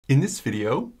In this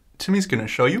video, Timmy's going to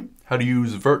show you how to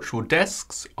use virtual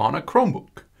desks on a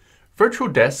Chromebook. Virtual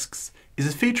desks is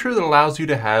a feature that allows you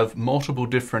to have multiple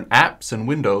different apps and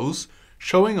windows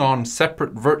showing on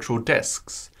separate virtual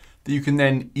desks that you can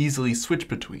then easily switch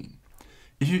between.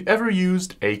 If you've ever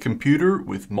used a computer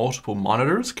with multiple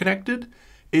monitors connected,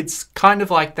 it's kind of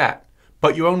like that,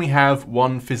 but you only have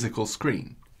one physical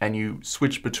screen and you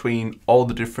switch between all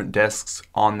the different desks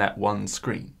on that one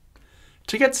screen.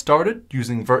 To get started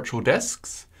using virtual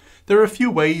desks, there are a few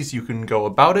ways you can go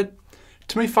about it.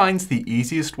 Timmy finds the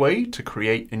easiest way to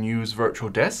create and use virtual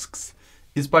desks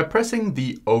is by pressing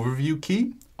the Overview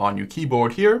key on your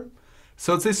keyboard here.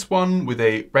 So it's this one with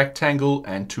a rectangle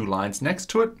and two lines next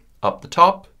to it up the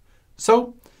top.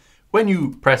 So when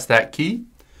you press that key,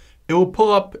 it will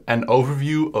pull up an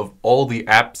overview of all the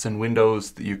apps and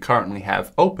windows that you currently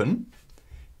have open.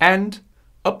 And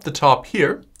up the top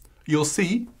here, you'll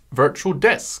see virtual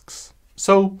desks.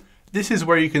 So this is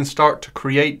where you can start to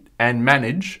create and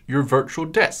manage your virtual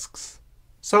desks.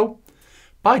 So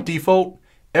by default,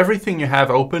 everything you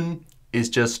have open is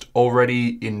just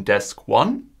already in desk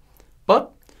 1.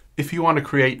 But if you want to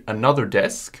create another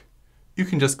desk, you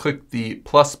can just click the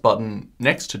plus button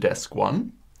next to desk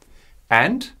 1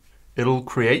 and it'll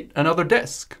create another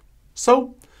desk.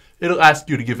 So it'll ask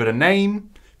you to give it a name.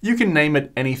 You can name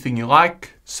it anything you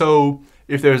like. So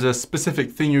if there's a specific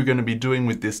thing you're going to be doing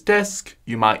with this desk,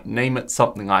 you might name it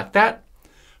something like that.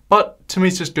 But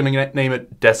Timmy's just going to name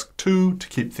it Desk 2 to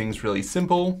keep things really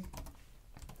simple.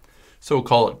 So we'll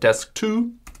call it Desk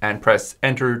 2 and press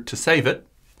Enter to save it.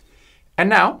 And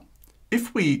now,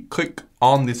 if we click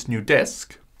on this new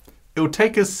desk, it will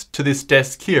take us to this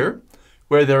desk here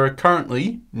where there are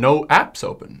currently no apps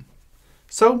open.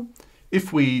 So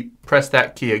if we press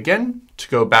that key again to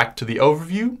go back to the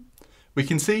overview, we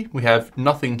can see we have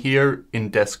nothing here in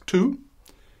desk 2.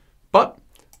 But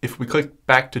if we click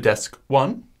back to desk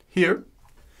 1 here,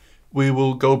 we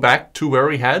will go back to where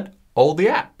we had all the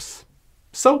apps.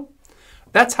 So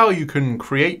that's how you can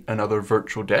create another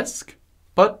virtual desk.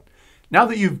 But now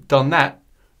that you've done that,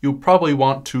 you'll probably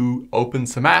want to open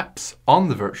some apps on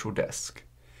the virtual desk.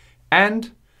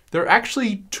 And there are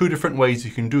actually two different ways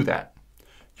you can do that.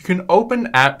 You can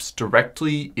open apps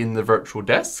directly in the virtual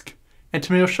desk, and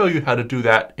Timmy will show you how to do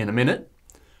that in a minute.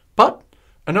 But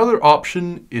another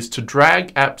option is to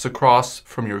drag apps across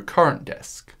from your current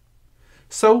desk.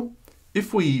 So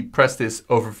if we press this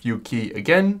Overview key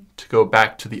again to go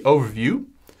back to the overview,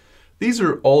 these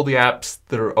are all the apps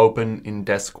that are open in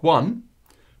desk 1,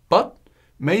 but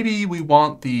maybe we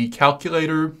want the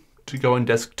calculator to go in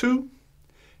desk 2,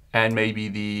 and maybe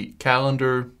the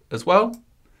calendar as well.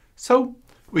 So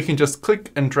we can just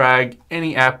click and drag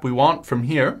any app we want from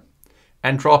here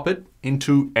and drop it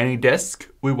into any desk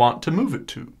we want to move it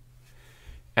to.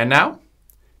 And now,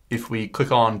 if we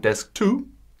click on desk 2,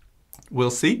 we'll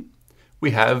see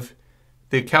we have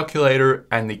the calculator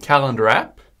and the calendar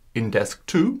app in desk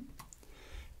 2.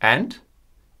 And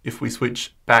if we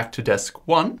switch back to desk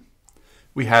 1,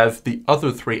 we have the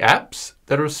other three apps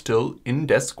that are still in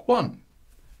desk 1.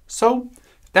 So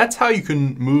that's how you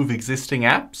can move existing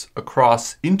apps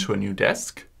across into a new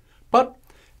desk. But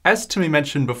as Timmy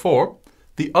mentioned before,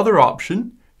 the other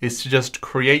option is to just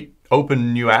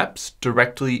open new apps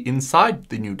directly inside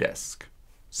the new desk.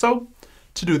 So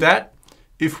to do that,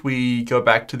 if we go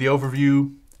back to the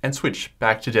overview and switch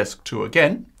back to desk 2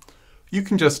 again, you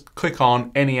can just click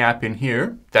on any app in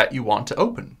here that you want to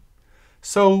open.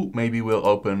 So maybe we'll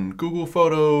open Google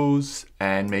Photos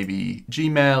and maybe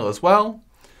Gmail as well.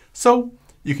 So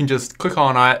you can just click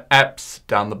on apps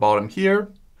down the bottom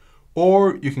here,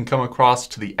 or you can come across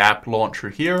to the app launcher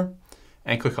here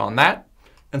and click on that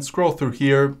and scroll through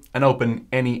here and open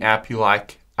any app you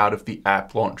like out of the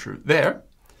app launcher there.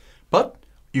 But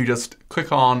you just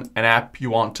click on an app you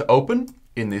want to open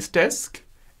in this desk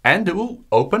and it will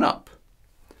open up.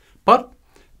 But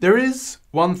there is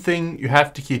one thing you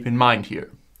have to keep in mind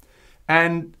here,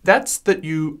 and that's that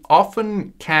you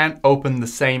often can't open the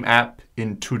same app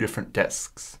in two different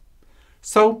desks.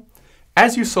 So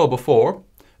as you saw before,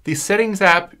 the Settings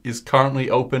app is currently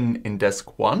open in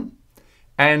desk 1,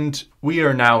 and we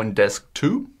are now in desk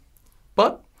 2.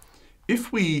 But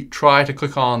if we try to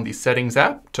click on the Settings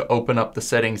app to open up the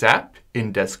Settings app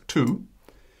in desk 2,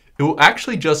 it will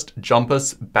actually just jump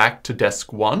us back to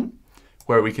desk 1,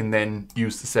 where we can then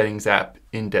use the Settings app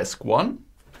in desk 1.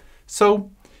 So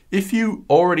if you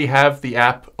already have the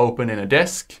app open in a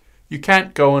desk, you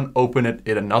can't go and open it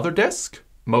in another desk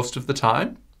most of the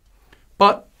time.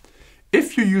 But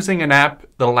if you're using an app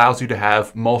that allows you to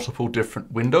have multiple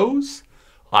different windows,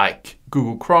 like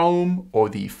Google Chrome or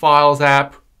the Files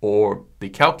app or the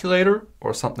calculator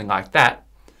or something like that,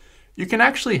 you can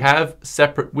actually have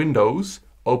separate windows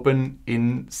open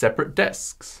in separate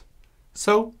desks.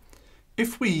 So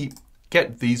if we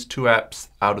get these two apps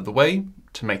out of the way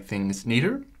to make things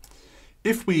neater,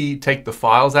 if we take the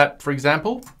Files app, for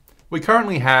example, we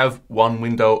currently have one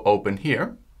window open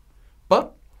here,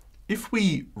 but if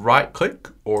we right-click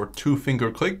or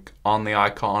two-finger click on the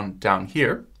icon down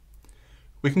here,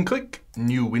 we can click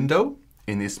New Window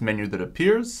in this menu that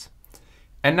appears,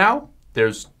 and now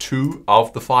there's two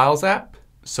of the Files app.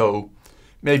 So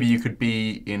maybe you could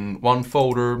be in one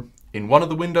folder in one of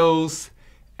the windows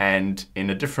and in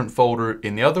a different folder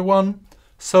in the other one.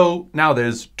 So now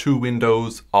there's two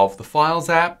windows of the Files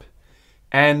app,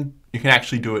 and you can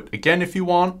actually do it again if you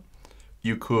want.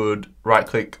 You could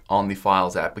right-click on the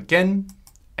Files app again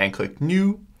and click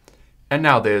New, and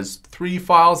now there's three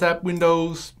Files app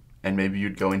windows, and maybe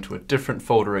you'd go into a different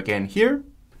folder again here.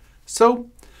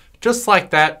 So just like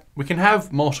that, we can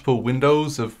have multiple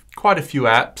windows of quite a few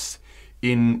apps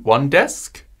in one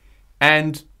desk,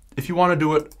 and if you want to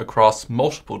do it across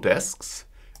multiple desks,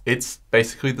 it's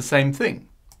basically the same thing.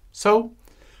 So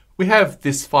we have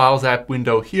this Files app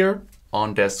window here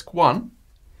on desk 1,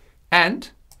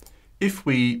 and if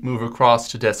we move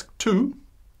across to desk 2,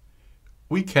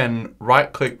 we can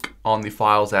right-click on the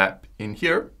Files app in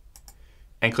here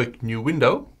and click New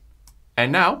Window,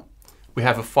 and now we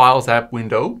have a Files app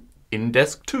window in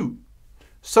desk 2.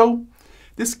 So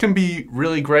this can be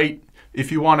really great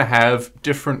if you want to have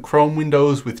different Chrome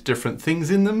windows with different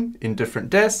things in them in different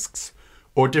desks,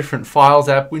 or different Files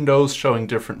app windows showing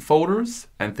different folders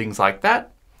and things like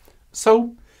that.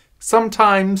 So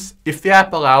sometimes if the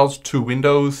app allows two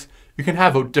windows, you can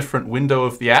have a different window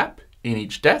of the app in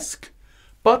each desk.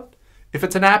 But if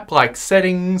it's an app like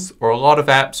Settings or a lot of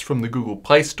apps from the Google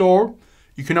Play Store,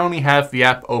 you can only have the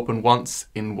app open once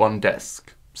in one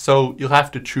desk. So you'll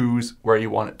have to choose where you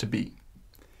want it to be.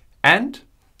 And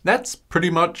that's pretty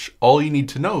much all you need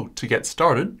to know to get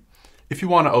started. If you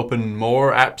want to open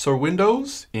more apps or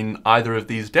windows in either of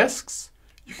these desks,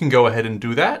 you can go ahead and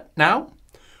do that now.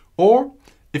 Or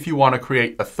if you want to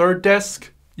create a third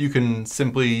desk, you can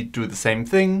simply do the same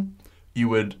thing. You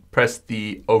would press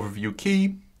the Overview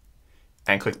key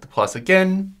and click the plus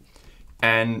again.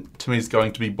 And Timmy's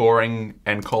going to be boring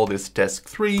and call this desk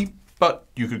 3, but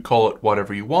you could call it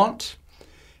whatever you want.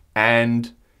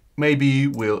 And maybe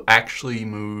we'll actually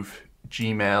move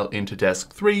Gmail into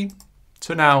desk 3.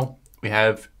 So now we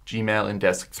have Gmail in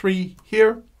desk 3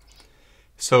 here.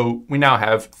 So we now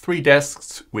have 3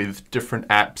 desks with different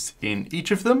apps in each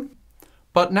of them.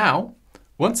 But now,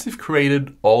 once you've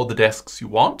created all the desks you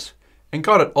want and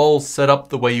got it all set up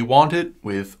the way you want it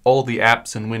with all the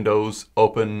apps and windows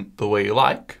open the way you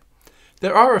like,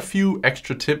 there are a few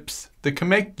extra tips that can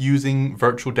make using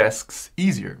virtual desks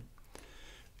easier.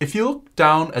 If you look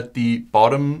down at the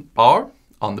bottom bar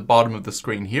on the bottom of the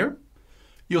screen here,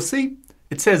 you'll see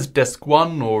it says desk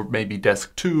 1 or maybe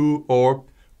desk 2 or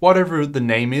whatever the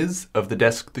name is of the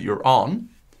desk that you're on,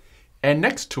 and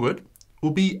next to it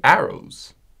will be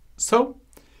arrows. So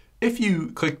if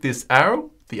you click this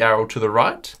arrow, the arrow to the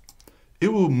right, it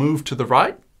will move to the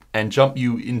right and jump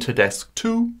you into desk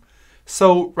 2.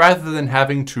 So rather than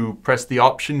having to press the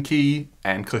Option key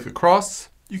and click across,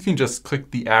 you can just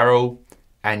click the arrow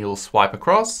and you'll swipe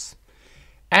across.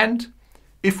 And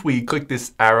if we click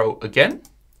this arrow again,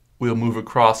 we'll move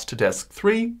across to desk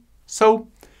 3. So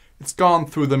it's gone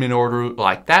through them in order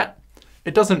like that.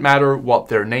 It doesn't matter what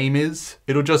their name is,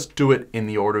 it'll just do it in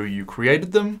the order you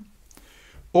created them.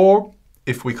 Or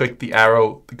if we click the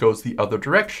arrow that goes the other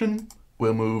direction,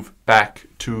 we'll move back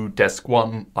to desk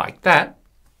 1 like that.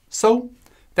 So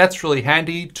that's really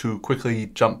handy to quickly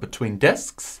jump between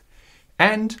desks.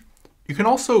 And you can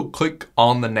also click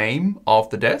on the name of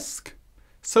the desk.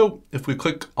 So if we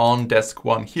click on desk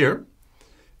 1 here,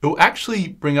 it will actually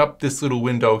bring up this little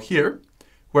window here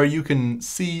where you can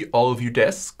see all of your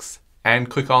desks and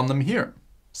click on them here.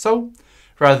 So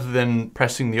rather than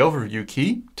pressing the Overview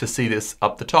key to see this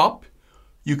up the top,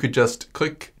 you could just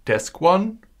click desk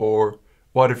 1 or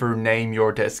whatever name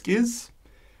your desk is,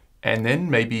 and then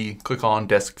maybe click on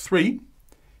desk 3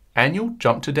 and you'll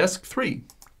jump to desk 3,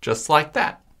 just like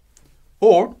that.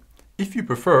 Or, if you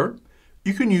prefer,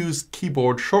 you can use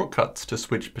keyboard shortcuts to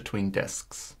switch between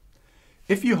desks.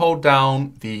 If you hold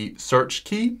down the Search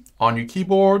key on your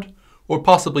keyboard, or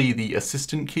possibly the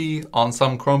Assistant key on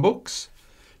some Chromebooks,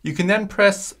 you can then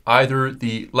press either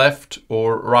the left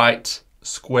or right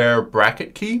square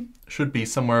bracket key, should be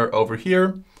somewhere over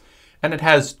here, and it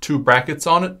has 2 brackets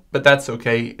on it, but that's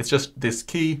okay, it's just this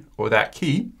key or that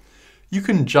key. You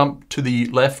can jump to the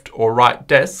left or right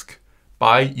desk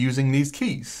by using these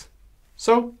keys.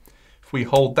 So if we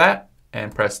hold that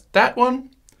and press that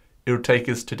one, it'll take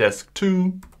us to desk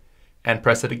 2, and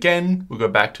press it again, we'll go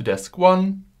back to desk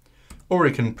 1, or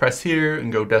we can press here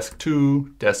and go desk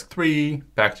 2, desk 3,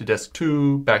 back to desk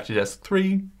 2, back to desk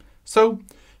 3. So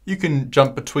you can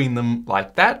jump between them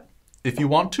like that if you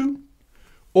want to,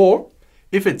 or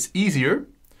if it's easier,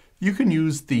 you can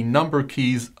use the number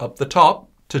keys up the top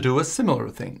to do a similar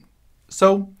thing.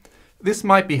 So this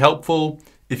might be helpful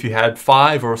if you had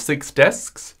 5 or 6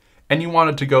 desks and you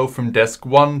wanted to go from desk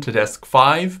 1 to desk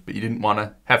 5, but you didn't want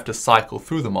to have to cycle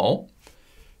through them all.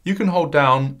 You can hold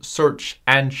down Search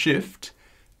and Shift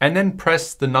and then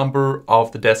press the number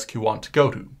of the desk you want to go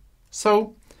to.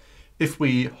 So if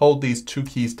we hold these 2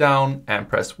 keys down and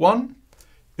press 1,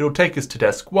 it'll take us to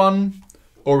desk 1,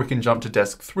 or we can jump to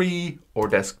desk 3 or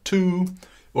desk 2,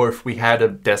 or if we had a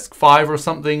desk 5 or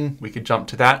something, we could jump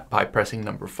to that by pressing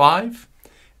number 5,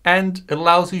 and it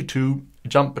allows you to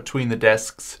jump between the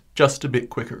desks just a bit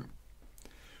quicker.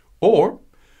 Or,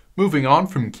 moving on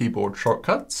from keyboard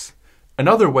shortcuts,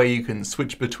 another way you can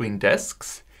switch between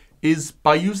desks is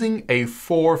by using a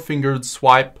 4-fingered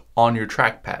swipe on your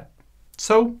trackpad.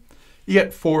 So you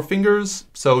get 4 fingers,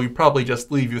 so you probably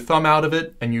just leave your thumb out of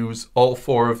it and use all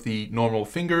 4 of the normal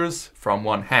fingers from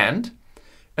one hand,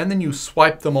 and then you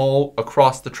swipe them all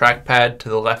across the trackpad to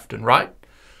the left and right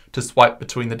to swipe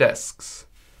between the desks.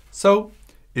 So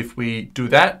if we do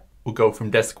that, we'll go from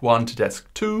desk 1 to desk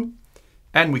 2,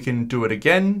 and we can do it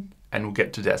again and we'll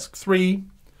get to desk 3,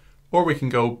 or we can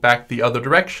go back the other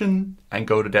direction and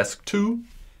go to desk 2,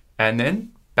 and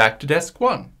then back to desk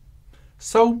 1.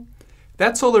 So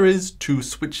that's all there is to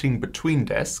switching between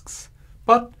desks,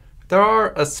 but there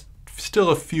are still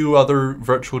a few other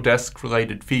virtual desk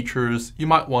related features you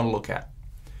might want to look at.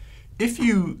 If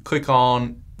you click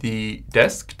on the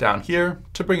desk down here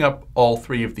to bring up all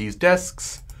 3 of these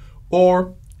desks,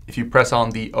 or if you press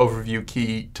on the overview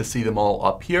key to see them all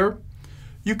up here,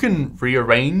 you can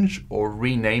rearrange or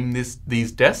rename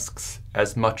these desks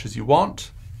as much as you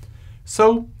want.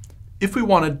 So if we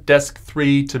wanted desk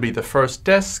 3 to be the first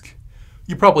desk,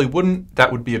 you probably wouldn't,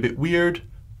 that would be a bit weird,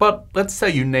 but let's say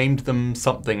you named them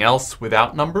something else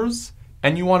without numbers,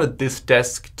 and you wanted this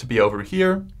desk to be over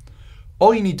here.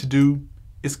 All you need to do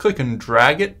is click and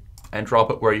drag it and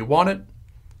drop it where you want it.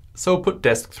 So put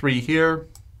desk 3 here,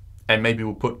 and maybe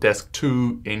we'll put desk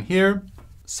 2 in here.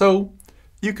 So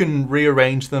you can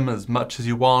rearrange them as much as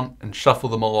you want and shuffle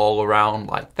them all around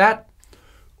like that.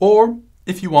 Or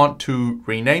if you want to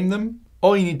rename them,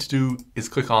 all you need to do is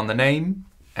click on the name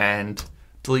and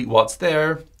delete what's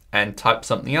there and type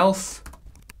something else,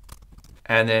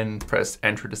 and then press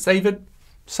enter to save it.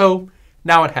 So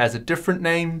now it has a different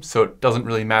name, so it doesn't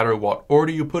really matter what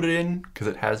order you put it in because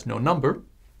it has no number.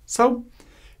 So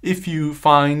if you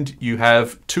find you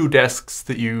have 2 desks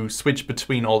that you switch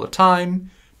between all the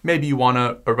time, maybe you want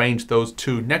to arrange those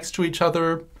 2 next to each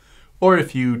other, or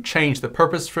if you change the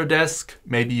purpose for a desk,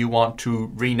 maybe you want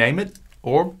to rename it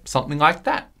or something like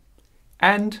that.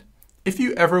 And if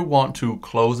you ever want to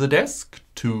close a desk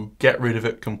to get rid of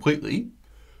it completely,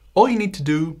 all you need to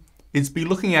do is be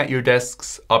looking at your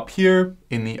desks up here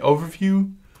in the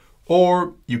overview,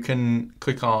 or you can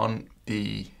click on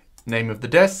the name of the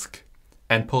desk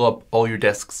and pull up all your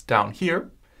desks down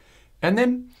here. And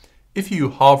then if you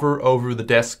hover over the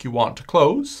desk you want to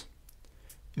close,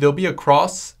 there'll be a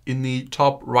cross in the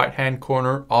top right-hand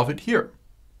corner of it here.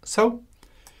 So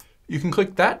you can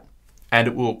click that and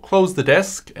it will close the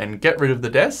desk and get rid of the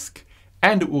desk,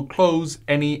 and it will close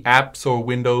any apps or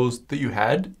windows that you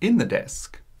had in the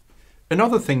desk.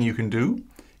 Another thing you can do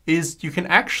is you can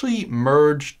actually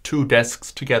merge 2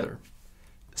 desks together.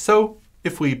 So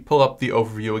if we pull up the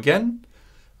overview again,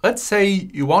 let's say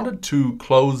you wanted to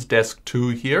close desk 2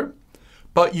 here,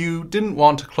 but you didn't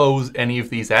want to close any of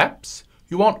these apps.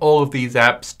 You want all of these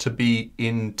apps to be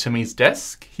in Timmy's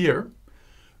desk here.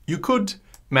 You could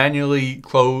manually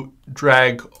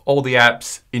drag all the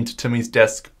apps into Timmy's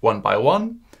desk one by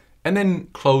one, and then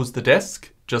close the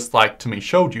desk, just like Timmy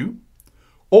showed you.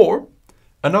 Or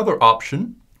another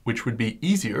option, which would be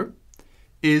easier,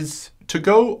 is to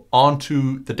go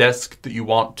onto the desk that you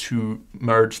want to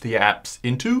merge the apps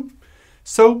into.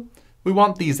 So we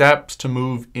want these apps to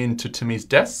move into Timmy's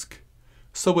desk.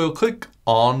 So we'll click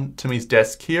on Timmy's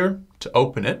desk here to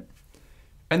open it,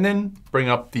 and then bring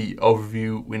up the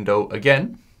overview window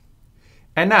again.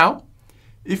 And now,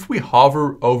 if we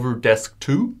hover over desk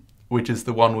 2, which is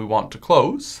the one we want to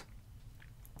close,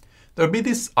 there'll be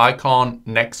this icon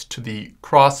next to the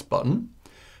cross button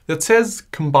that says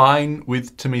combine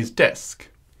with Timmy's desk.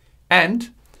 And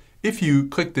if you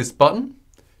click this button,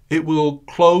 it will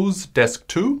close desk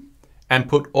 2 and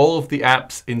put all of the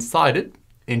apps inside it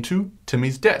into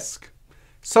Timmy's desk.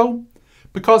 So,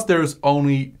 because there's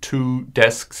only 2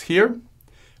 desks here,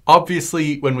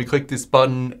 obviously when we click this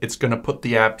button, it's going to put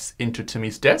the apps into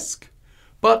Timmy's desk.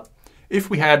 But if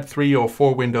we had 3 or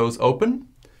 4 windows open,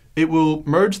 it will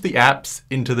merge the apps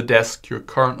into the desk you're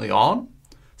currently on.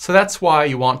 So that's why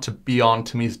you want to be on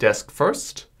Timmy's desk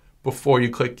first, before you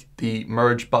click the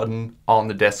merge button on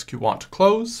the desk you want to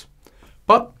close.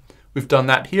 But we've done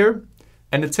that here,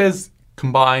 and it says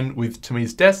combine with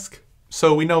Timmy's desk,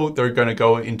 so we know they're going to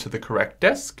go into the correct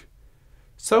desk.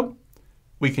 So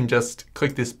we can just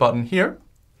click this button here,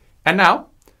 and now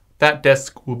that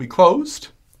desk will be closed,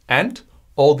 and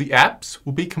all the apps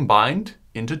will be combined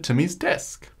into Timmy's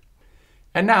desk.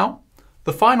 And now,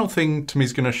 the final thing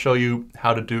Timmy's going to show you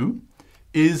how to do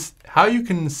is how you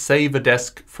can save a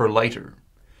desk for later.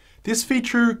 This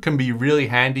feature can be really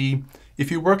handy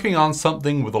if you're working on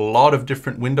something with a lot of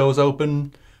different windows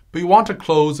open, but you want to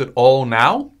close it all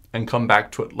now and come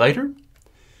back to it later.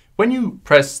 When you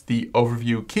press the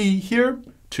overview key here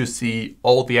to see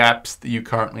all the apps that you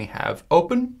currently have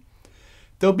open,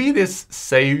 there'll be this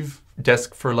Save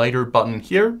Desk for Later button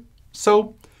here.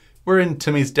 So we're in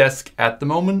Timmy's desk at the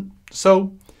moment.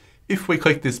 So if we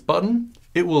click this button,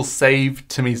 it will save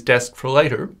Timmy's desk for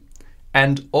later,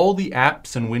 and all the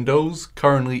apps and windows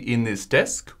currently in this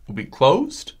desk will be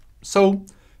closed. So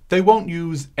they won't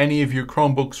use any of your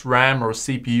Chromebook's RAM or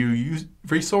CPU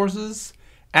resources,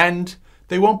 and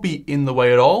they won't be in the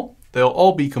way at all. They'll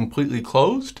all be completely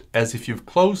closed as if you've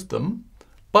closed them,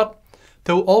 but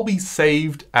they'll all be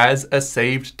saved as a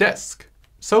saved desk.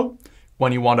 So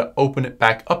when you want to open it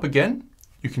back up again,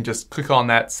 you can just click on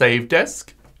that save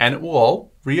desk and it will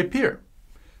all reappear.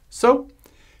 So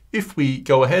if we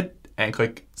go ahead and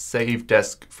click Save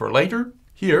Desk for Later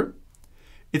here,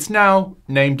 it's now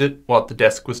named it what the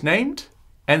desk was named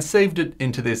and saved it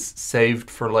into this Saved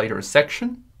for Later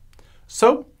section.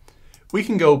 So we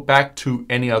can go back to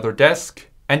any other desk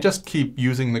and just keep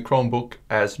using the Chromebook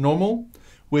as normal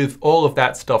with all of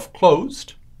that stuff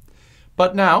closed.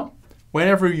 But now,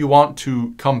 whenever you want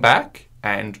to come back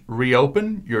and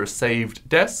reopen your saved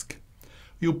desk,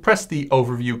 you'll press the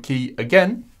overview key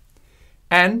again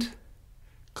and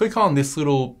click on this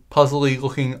little puzzly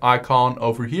looking icon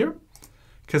over here,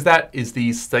 because that is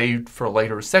the saved for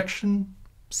later section.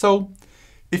 So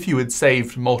if you had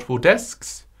saved multiple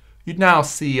desks, you'd now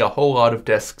see a whole lot of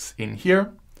desks in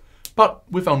here, but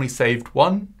we've only saved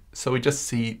one, so we just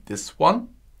see this one.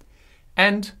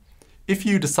 And if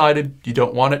you decided you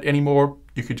don't want it anymore,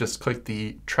 you could just click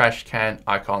the trash can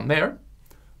icon there.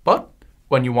 But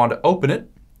when you want to open it,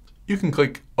 you can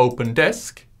click Open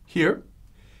Desk here,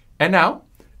 and now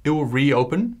it will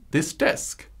reopen this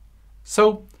desk.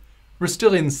 So we're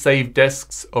still in Saved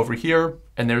Desks over here,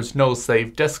 and there's no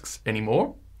saved desks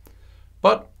anymore.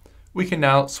 But we can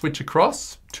now switch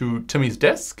across to Timmy's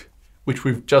desk, which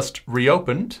we've just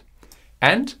reopened,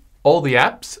 and all the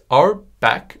apps are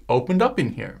back opened up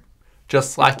in here,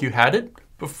 just like you had it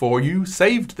before you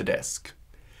saved the desk.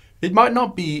 It might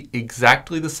not be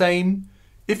exactly the same.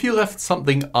 If you left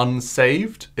something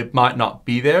unsaved, it might not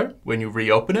be there when you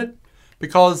reopen it,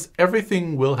 because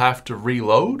everything will have to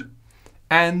reload.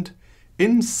 And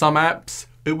in some apps,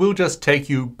 it will just take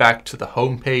you back to the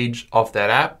home page of that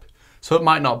app. So it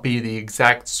might not be the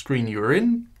exact screen you were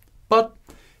in, but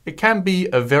it can be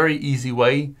a very easy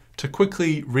way to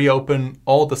quickly reopen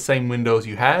all the same windows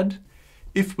you had.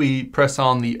 If we press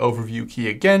on the overview key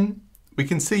again, we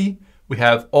can see we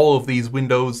have all of these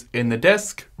windows in the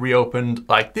desk reopened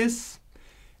like this.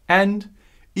 And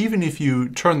even if you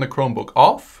turn the Chromebook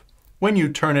off, when you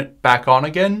turn it back on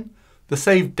again, the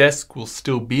saved desk will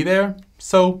still be there.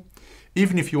 So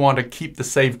even if you want to keep the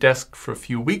saved desk for a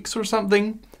few weeks or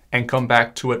something and come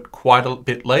back to it quite a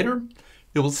bit later,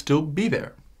 it will still be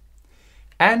there.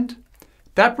 And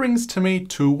that brings Timmy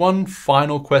to one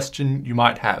final question you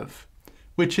might have,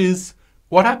 which is,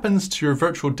 what happens to your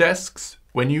virtual desks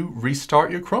when you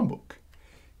restart your Chromebook?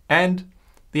 And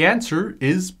the answer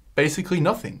is basically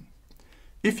nothing.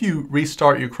 If you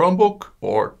restart your Chromebook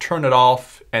or turn it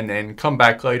off and then come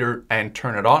back later and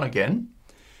turn it on again,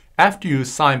 after you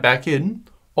sign back in,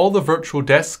 all the virtual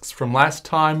desks from last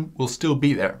time will still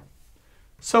be there.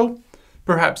 So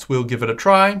perhaps we'll give it a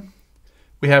try.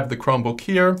 We have the Chromebook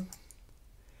here,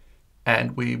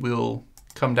 and we will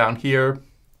come down here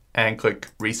and click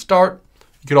Restart.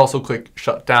 You could also click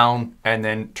Shut Down and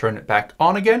then turn it back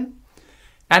on again.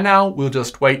 And now we'll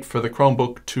just wait for the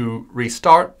Chromebook to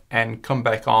restart and come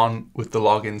back on with the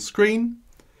login screen.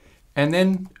 And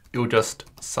then you'll just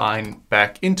sign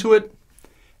back into it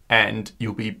and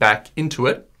you'll be back into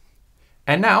it.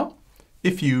 And now,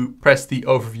 if you press the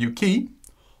overview key,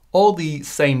 all the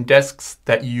same desks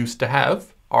that you used to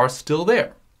have are still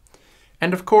there.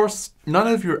 And of course, none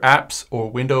of your apps or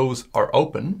windows are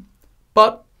open,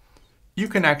 but you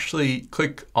can actually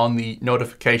click on the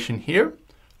notification here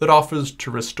that offers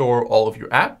to restore all of your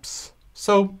apps.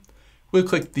 So we'll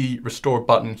click the restore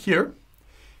button here,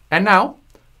 and now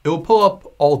it will pull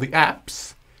up all the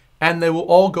apps and they will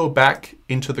all go back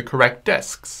into the correct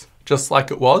desks, just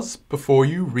like it was before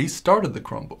you restarted the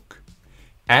Chromebook.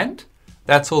 And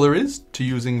that's all there is to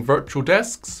using virtual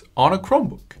desks on a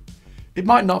Chromebook. It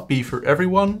might not be for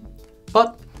everyone,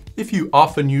 but if you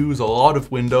often use a lot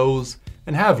of windows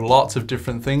and have lots of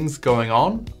different things going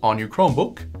on your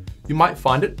Chromebook, you might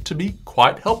find it to be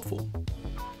quite helpful.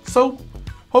 So,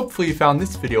 hopefully you found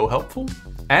this video helpful,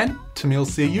 and Timmy will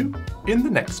see you in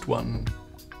the next one.